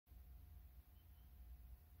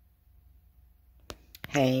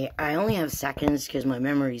Hey, I only have seconds because my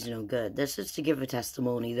memory's no good. This is to give a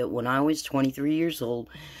testimony that when I was 23 years old,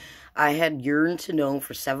 I had yearned to know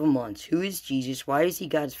for 7 months, who is Jesus, why is he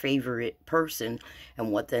God's favorite person,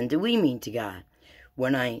 and what then do we mean to God?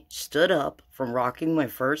 When I stood up from rocking my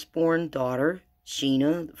firstborn daughter,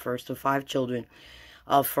 Sheena, the first of 5 children,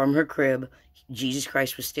 from her crib, Jesus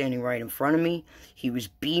Christ was standing right in front of me. He was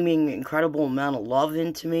beaming incredible amount of love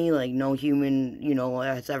into me like no human,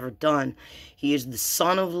 has ever done. He is the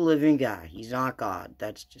Son of the living God. He's not God.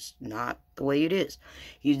 That's just not the way it is.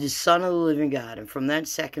 He's the Son of the living God. And from that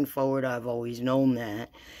second forward, I've always known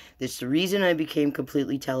that. That's the reason I became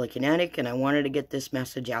completely telekinetic, and I wanted to get this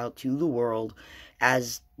message out to the world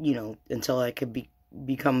as, until I could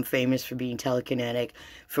become famous for being telekinetic,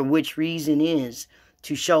 for which reason is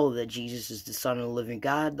to show that Jesus is the Son of the living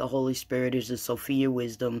God. The Holy Spirit is the Sophia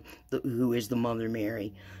wisdom, who is the Mother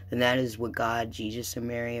Mary. And that is what God, Jesus, and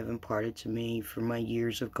Mary have imparted to me for my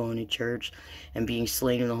years of going to church and being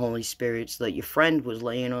slain in the Holy Spirit, so that your friend was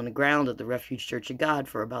laying on the ground at the Refuge Church of God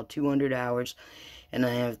for about 200 hours. And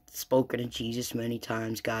I have spoken of Jesus many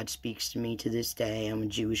times. God speaks to me to this day. I'm a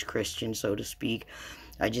Jewish Christian, so to speak.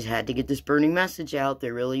 I just had to get this burning message out.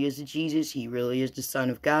 There really is a Jesus. He really is the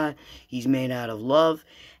Son of God. He's made out of love,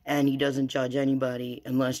 and he doesn't judge anybody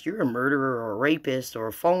unless you're a murderer or a rapist or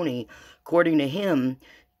a phony. According to him,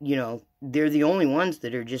 they're the only ones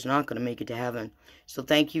that are just not going to make it to heaven. So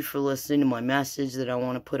thank you for listening to my message that I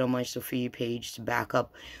want to put on my Sophia page to back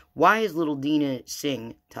up. Why is little Dina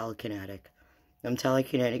Singh telekinetic? I'm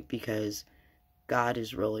telekinetic because God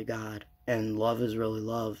is really God, and love is really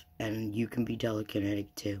love, and you can be telekinetic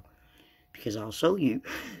too, because I'll show you.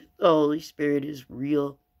 The Holy Spirit is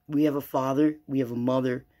real. We have a Father, we have a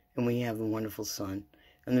Mother, and we have a wonderful Son.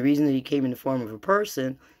 And the reason that he came in the form of a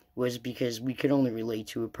person was because we could only relate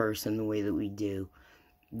to a person the way that we do.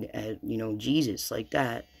 Jesus, like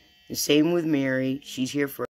that. The same with Mary. She's here for